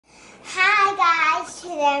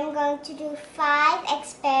today I'm going to do 5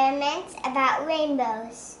 experiments about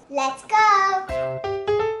rainbows. Let's go!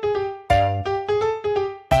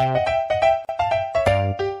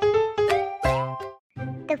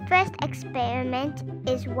 The first experiment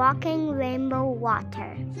is walking rainbow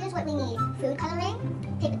water. Here's what we need: food coloring,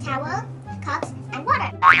 paper towel, cups, and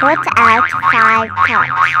water. Put out 5 cups.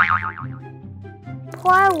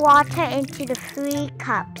 Pour water into the 3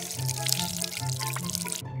 cups.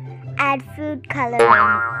 Add food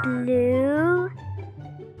coloring: blue,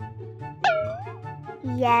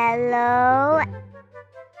 yellow,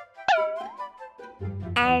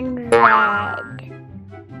 and red.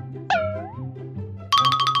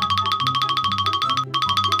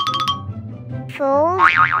 Fold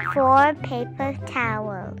 4 paper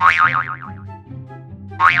towels.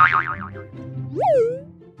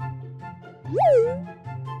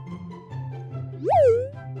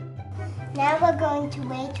 Now we're going to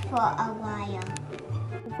wait for a while.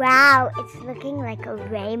 Wow, it's looking like a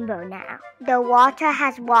rainbow now. The water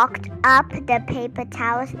has walked up the paper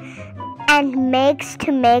towels and makes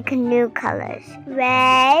new colors.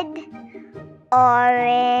 Red,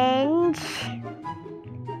 orange,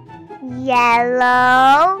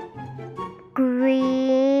 yellow,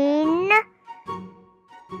 green,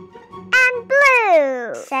 and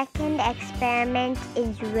blue. Second experiment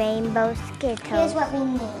is rainbow Skittles. Here's what we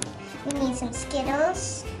need. We need some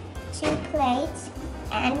Skittles, 2 plates,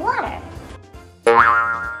 and water.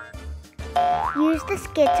 Use the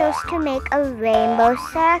Skittles to make a rainbow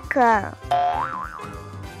circle.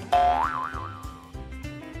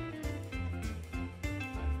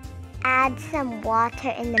 Add some water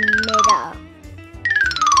in the middle.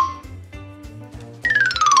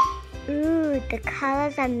 Ooh, the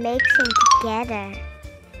colors are mixing together.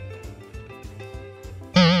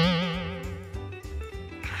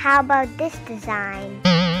 How about this design?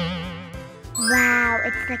 Wow,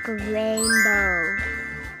 it's like a rainbow.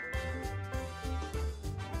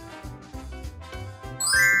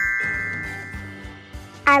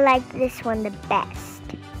 I like this one the best.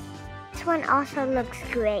 This one also looks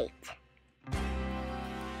great.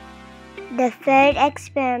 The third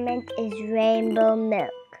experiment is rainbow milk.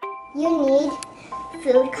 You need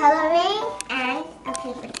food coloring and a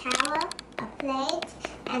paper towel, a plate,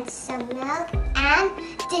 and some milk and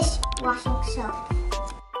dishwashing soap.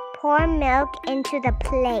 Pour milk into the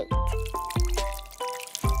plate.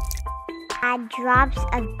 Add drops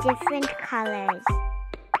of different colors.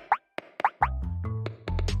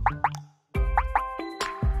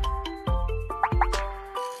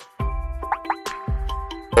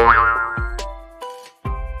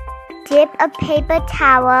 Dip a paper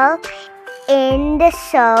towel in the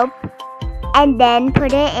soap and then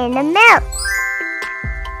put it in the milk.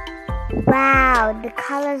 Wow, the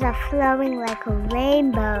colors are flowing like a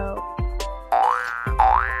rainbow.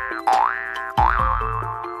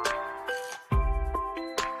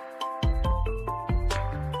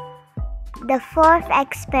 The fourth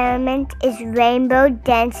experiment is rainbow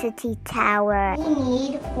density tower. We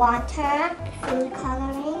need water, food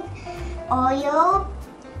coloring, oil,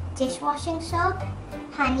 dishwashing soap,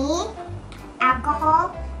 honey,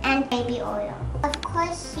 alcohol, and baby oil. Of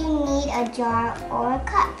course, you need a jar or a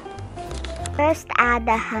cup. First, add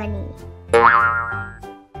the honey.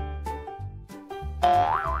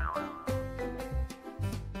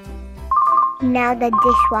 Now the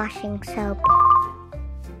dishwashing soap.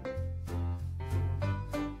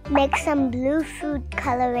 Mix some blue food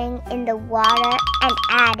coloring in the water and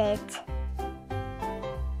add it.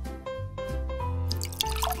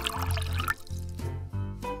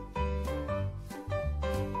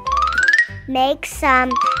 Make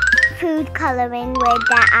some food coloring with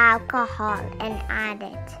the alcohol and add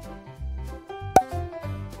it.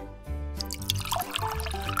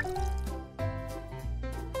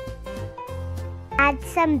 Add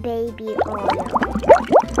some baby oil.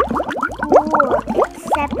 Ooh, it's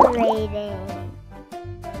separating.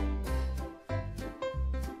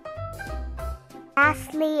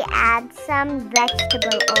 Lastly, add some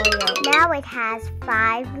vegetable oil. Now it has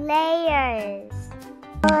 5 layers.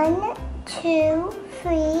 1, 2,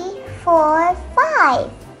 3, 4,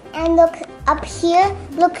 5. And look up here,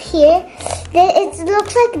 look here. It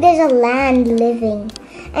looks like there's a land living.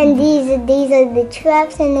 And these are the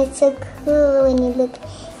traps, and it's so cool when you look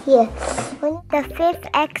here. The fifth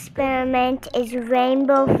experiment is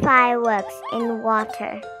rainbow fireworks in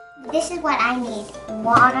water. This is what I need: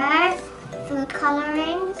 water, food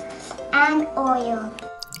coloring, and oil.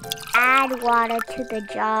 Add water to the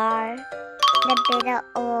jar, a bit of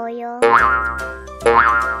oil,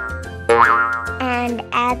 and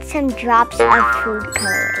add some drops of food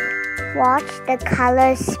coloring. Watch the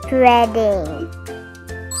colors spreading.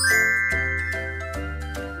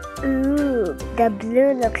 Ooh, the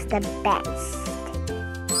blue looks the best.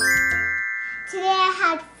 Today I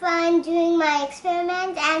had fun doing my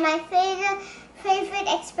experiment, and my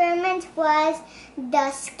favorite experiment was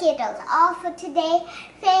the Skittles. All for today.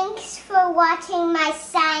 Thanks for watching my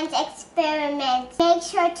science experiment. Make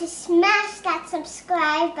sure to smash that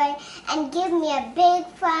subscribe button and give me a big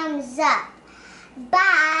thumbs up.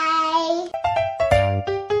 Bye!